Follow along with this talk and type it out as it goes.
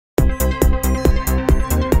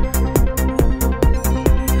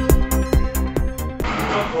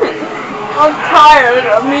I'm tired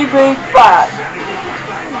of me being fat.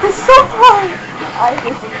 It's so hard.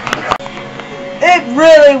 It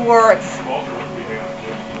really works.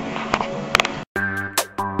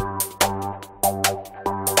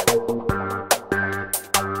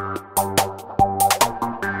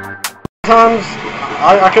 Sometimes,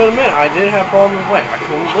 I can admit, I did have problems with weight. I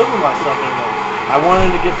couldn't live with myself anymore. I wanted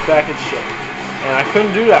to get back in shape, and I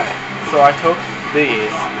couldn't do that. So I took these.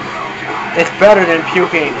 It's better than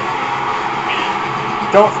puking.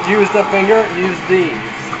 Don't use the finger, use these.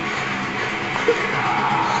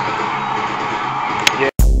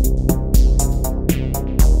 Yeah.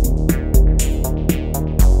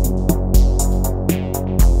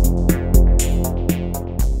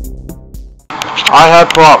 I had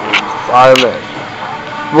problems, I admit.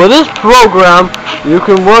 With this program, you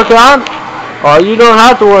can work out, or you don't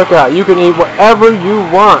have to work out. You can eat whatever you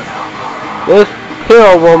want. This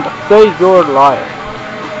pill will save your life.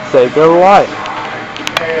 Save your life.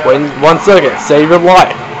 Wait 1 second. Save your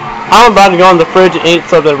life. I'm about to go in the fridge and eat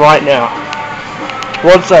something right now.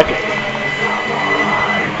 1 second.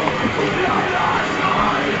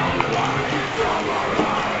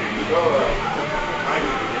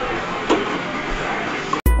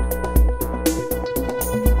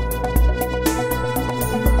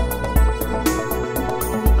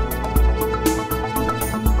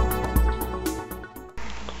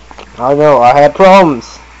 I know, I had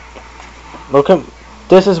problems. Look at,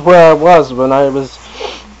 this is where I was when I was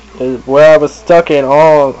stuck in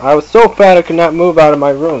all. I was so fat I could not move out of my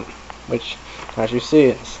room, which, as you see,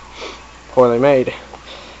 is poorly made.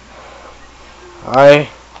 I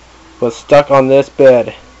was stuck on this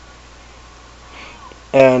bed,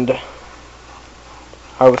 and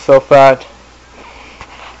I was so fat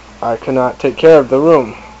I could not take care of the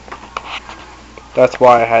room. That's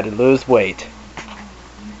why I had to lose weight.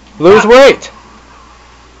 Lose weight!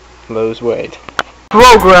 Lose weight.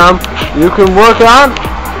 Program, you can work out,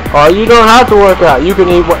 or you don't have to work out. You can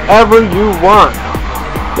eat whatever you want.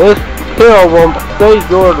 This pill will save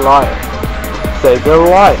your life. Save your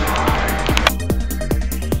life.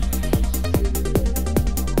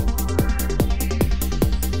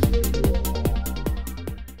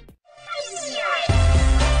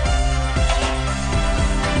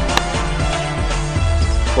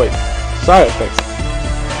 Wait, side effects.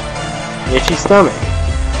 Itchy stomach.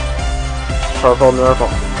 Purple nurple.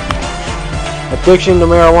 Addiction to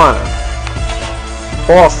marijuana.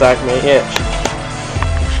 Ball sack may itch.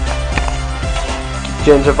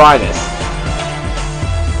 Gingivitis.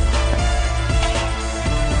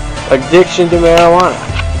 Addiction to marijuana.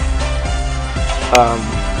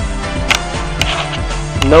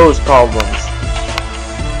 Nose problems.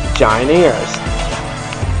 Giant ears.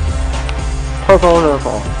 Purple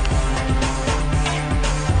nurple.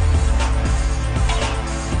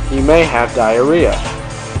 You may have diarrhea.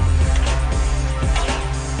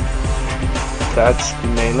 That's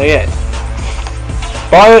mainly it.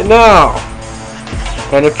 Buy it now!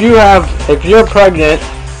 And if you're pregnant,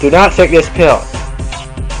 do not take this pill.